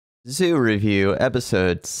Zoo Review,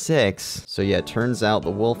 Episode 6. So yeah, it turns out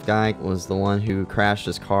the wolf guy was the one who crashed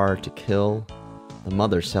his car to kill the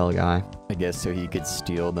mother cell guy. I guess so he could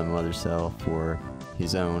steal the mother cell for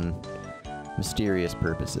his own mysterious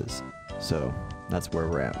purposes. So that's where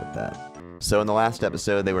we're at with that. So in the last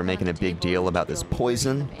episode, they were making a big deal about this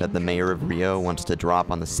poison that the mayor of Rio wants to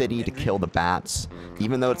drop on the city to kill the bats,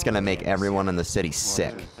 even though it's gonna make everyone in the city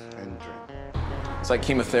sick. It's like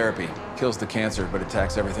chemotherapy. Kills the cancer, but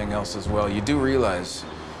attacks everything else as well. You do realize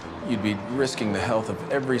you'd be risking the health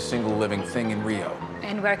of every single living thing in Rio.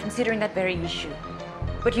 And we're considering that very issue.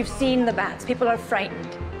 But you've seen the bats. People are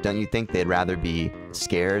frightened. Don't you think they'd rather be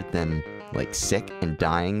scared than, like, sick and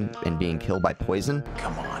dying and being killed by poison?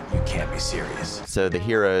 Come on, you can't be serious. So the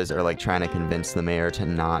heroes are, like, trying to convince the mayor to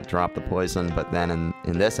not drop the poison, but then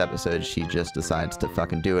in this episode, she just decides to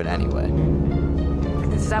fucking do it anyway.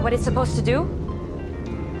 Is that what it's supposed to do?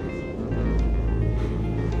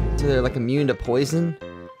 So they're, like, immune to poison?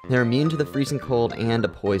 They're immune to the freezing cold and to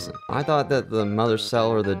poison. I thought that the mother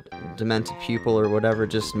cell or the demented pupil or whatever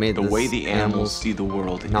just made the way the animals see the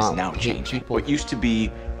world is now changing. What used to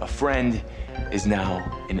be a friend is now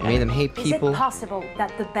an enemy. Made them hate people. Is it possible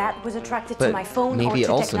that the bat was attracted to my phone or to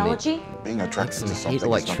technology? Being attracted to something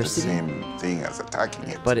is not the same thing as attacking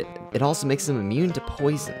it. But it also makes them immune to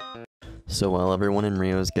poison. So while everyone in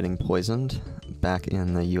Rio is getting poisoned, back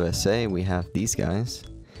in the USA we have these guys.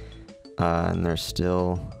 And they're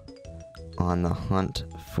still on the hunt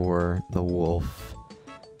for the wolf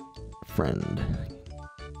friend.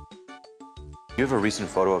 You have a recent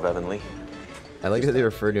photo of Evan Lee? I like that they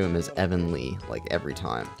refer to him as Evan Lee, like, every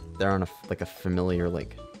time. They're on a familiar,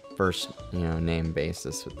 like, first, name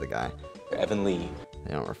basis with the guy. Evan Lee.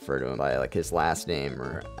 They don't refer to him by, like, his last name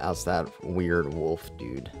or as that weird wolf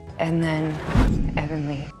dude. And then Evan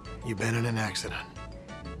Lee. You've been in an accident.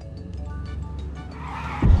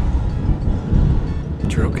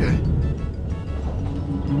 You're okay?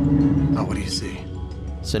 Now what do you see?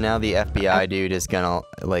 So now the FBI dude is gonna,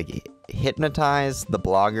 like, hypnotize the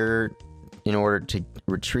blogger in order to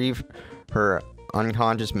retrieve her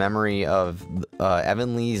unconscious memory of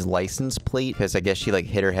Evan Lee's license plate, because I guess she, like,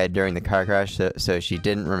 hit her head during the car crash, so she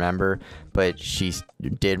didn't remember, but she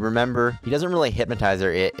did remember. He doesn't really hypnotize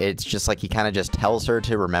her, it's just like he kind of just tells her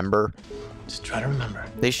to remember. Just try to remember.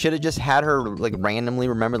 They should have just had her, like, randomly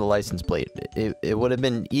remember the license plate. It would have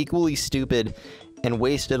been equally stupid and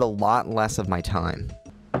wasted a lot less of my time.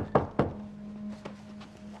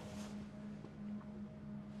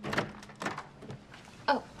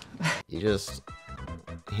 Oh. You just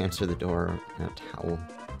answer the door in a towel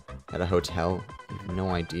at a hotel. You have no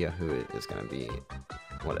idea who it is gonna be.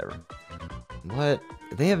 Whatever. What?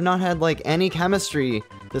 They have not had, like, any chemistry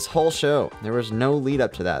this whole show. There was no lead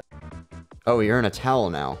up to that. Oh, you're in a towel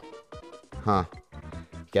now. Huh.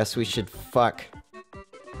 Guess we should fuck.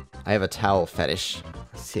 I have a towel fetish.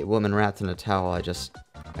 See a woman wrapped in a towel, I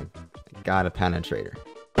gotta penetrate her.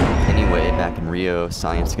 Anyway, back in Rio,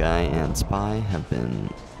 Science Guy and Spy have been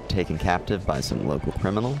taken captive by some local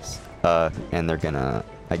criminals. And they're gonna,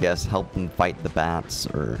 I guess, help them fight the bats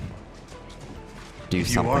or do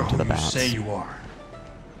something to the bats. You say you are.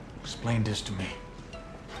 Explain this to me.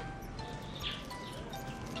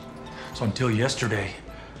 So until yesterday,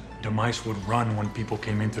 the mice would run when people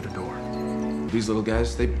came in through the door. These little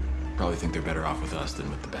guys, they probably think they're better off with us than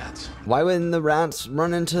with the bats. Why wouldn't the rats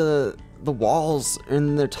run into the walls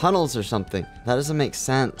in their tunnels or something? That doesn't make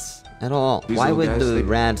sense at all. Why would the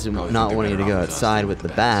rats not wanting to go outside with the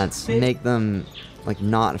bats make them, like,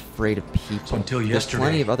 not afraid of people? So until There's yesterday,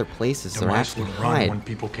 plenty of other places to actually hide. When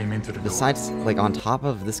people came in through the door. Besides, like, on top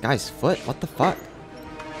of this guy's foot. What the fuck?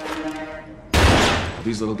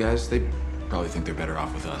 These little guys, they probably think they're better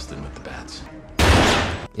off with us than with the bats.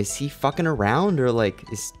 Is he fucking around, or, like,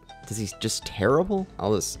 is he just terrible?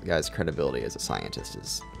 All this guy's credibility as a scientist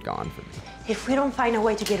is gone for me. If we don't find a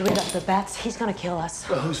way to get rid of the bats, he's gonna kill us.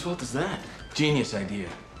 Well, whose fault is that? Genius idea.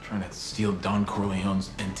 Trying to steal Don Corleone's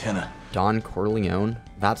antenna. Don Corleone?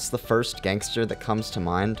 That's the first gangster that comes to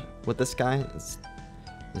mind with this guy?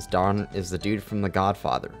 Don is the dude from The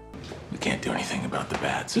Godfather. We can't do anything about the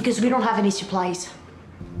bats. Because we don't have any supplies.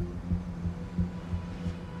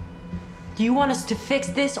 Do you want us to fix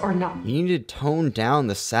this or not? You need to tone down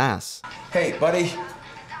the sass. Hey, buddy.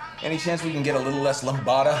 Any chance we can get a little less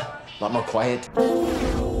lambada? A lot more quiet?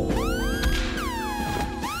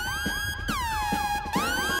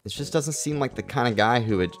 It just doesn't seem like the kind of guy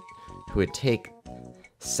who would take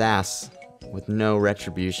sass with no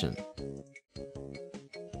retribution.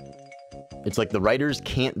 It's like the writers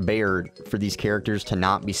can't bear for these characters to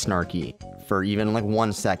not be snarky for even, like,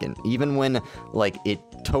 1 second. Even when, like, it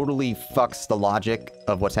totally fucks the logic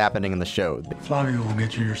of what's happening in the show. Flavio will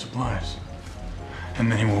get you your supplies,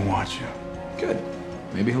 and then he will watch you. Good.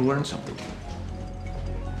 Maybe he'll learn something.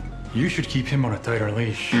 You should keep him on a tighter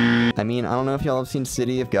leash. I mean, I don't know if y'all have seen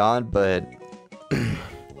City of God, but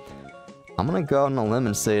I'm gonna go out on a limb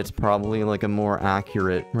and say it's probably like a more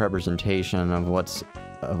accurate representation of what's,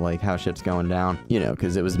 like how shit's going down. You know,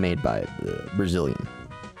 because it was made by the Brazilian,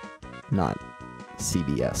 not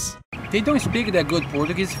CBS. They don't speak that good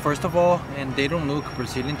Portuguese, first of all, and they don't look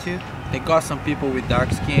Brazilian too. They got some people with dark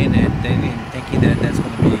skin and then thinking that that's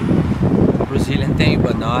gonna be a Brazilian thing,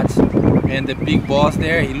 but not. And the big boss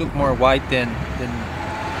there, he looked more white than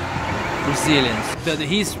Brazilians.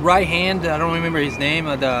 His right hand, I don't remember his name,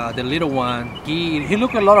 the little one, he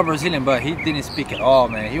looked a lot of Brazilian, but he didn't speak at all,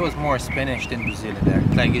 man. He was more Spanish than Brazilian there.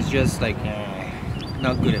 Like, it's just like,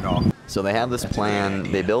 not good at all. So they have this plan,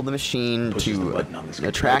 they build the machine to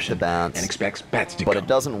attract the bats, and expects bats to but it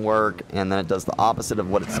doesn't work, and then it does the opposite of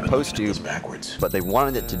what it's supposed to, but they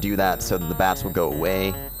wanted it to do that so that the bats would go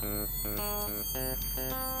away.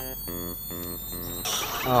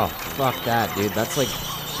 Oh, fuck that, dude. That's like,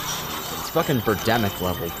 it's fucking Birdemic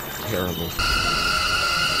level terrible.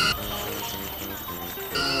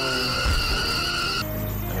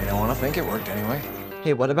 I don't want to think it worked anyway.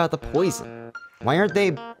 Hey, what about the poison? Why aren't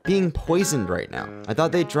they being poisoned right now? I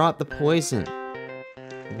thought they dropped the poison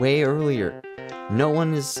way earlier. No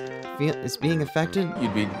one is being affected?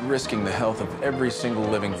 You'd be risking the health of every single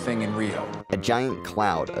living thing in Rio. A giant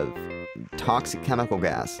cloud of toxic chemical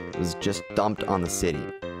gas was just dumped on the city,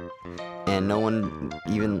 and no one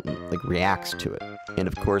even like reacts to it. And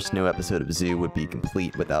of course, no episode of Zoo would be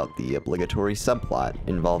complete without the obligatory subplot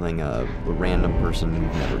involving a random person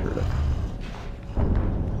we've never heard of.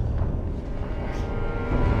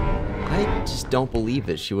 I just don't believe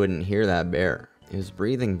that she wouldn't hear that bear. It was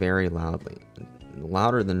breathing very loudly,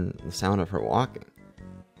 louder than the sound of her walking.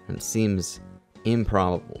 And it seems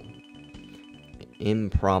improbable.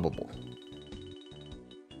 Improbable.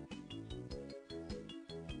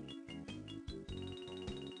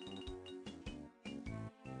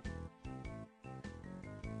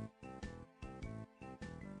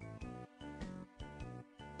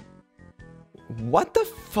 What the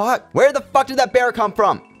fuck? Where the fuck did that bear come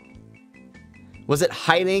from? Was it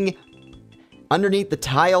hiding underneath the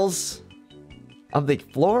tiles of the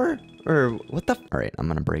floor? Or what the? Alright, I'm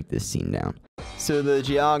gonna break this scene down. So the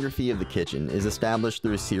geography of the kitchen is established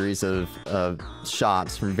through a series of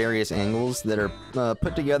shots from various angles that are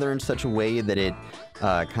put together in such a way that it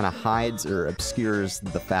kind of hides or obscures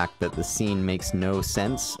the fact that the scene makes no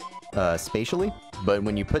sense spatially. But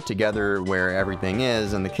when you put together where everything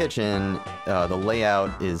is in the kitchen, the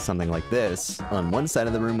layout is something like this. On one side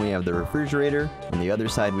of the room we have the refrigerator, on the other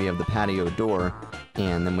side we have the patio door,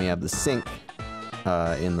 and then we have the sink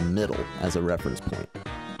in the middle as a reference point.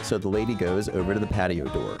 So the lady goes over to the patio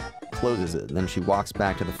door, closes it, then she walks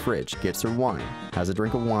back to the fridge, gets her wine, has a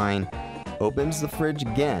drink of wine, opens the fridge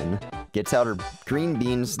again, gets out her green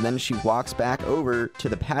beans, then she walks back over to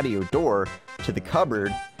the patio door, to the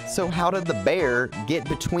cupboard. So how did the bear get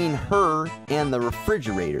between her and the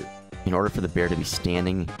refrigerator? In order for the bear to be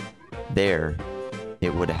standing there,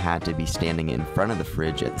 it would have had to be standing in front of the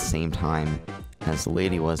fridge at the same time as the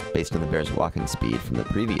lady was, based on the bear's walking speed from the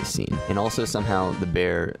previous scene. And also somehow the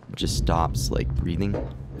bear just stops like breathing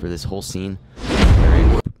for this whole scene.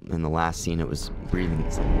 In the last scene it was breathing,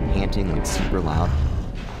 panting like super loud.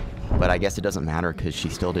 But I guess it doesn't matter because she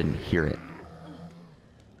still didn't hear it.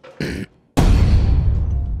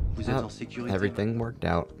 Everything worked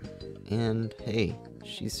out. And hey,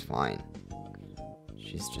 she's fine.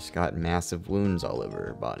 She's just got massive wounds all over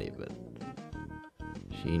her body, but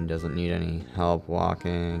she doesn't need any help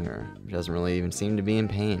walking, or doesn't really even seem to be in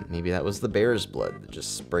pain. Maybe that was the bear's blood that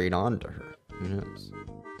just sprayed onto her. Who knows?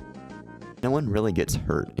 No one really gets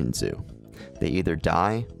hurt in Zoo. They either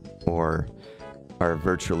die or are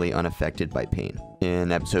virtually unaffected by pain.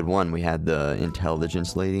 In episode 1, we had the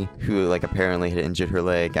intelligence lady who like apparently had injured her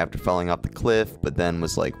leg after falling off the cliff, but then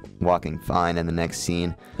was like walking fine in the next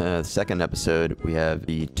scene. The second episode, we have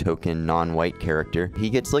the token non-white character.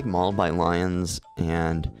 He gets like mauled by lions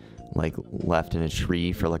and like left in a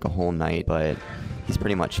tree for like a whole night, but he's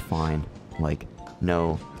pretty much fine. Like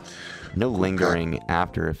no lingering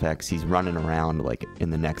after effects. He's running around like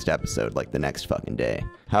in the next episode, like the next fucking day.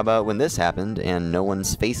 How about when this happened and no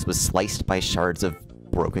one's face was sliced by shards of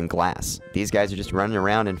broken glass? These guys are just running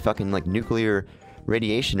around in fucking like nuclear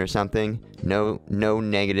radiation or something. No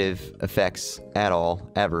negative effects at all,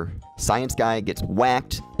 ever. Science guy gets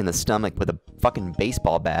whacked in the stomach with a fucking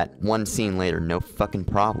baseball bat. One scene later, no fucking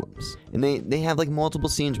problems. And they have like multiple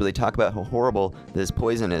scenes where they talk about how horrible this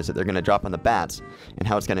poison is that they're gonna drop on the bats and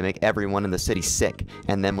how it's gonna make everyone in the city sick.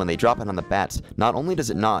 And then when they drop it on the bats, not only does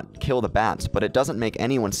it not kill the bats, but it doesn't make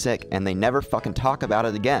anyone sick, and they never fucking talk about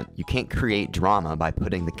it again. You can't create drama by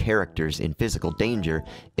putting the characters in physical danger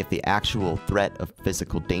if the actual threat of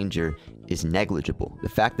physical danger is negligible. The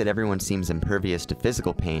fact that everyone seems impervious to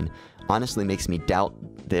physical pain honestly makes me doubt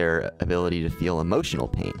their ability to feel emotional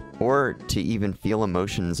pain, or to even feel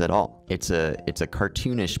emotions at all. It's a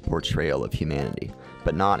cartoonish portrayal of humanity,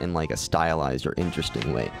 but not in like a stylized or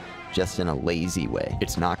interesting way, just in a lazy way.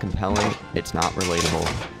 It's not compelling, it's not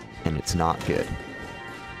relatable, and it's not good.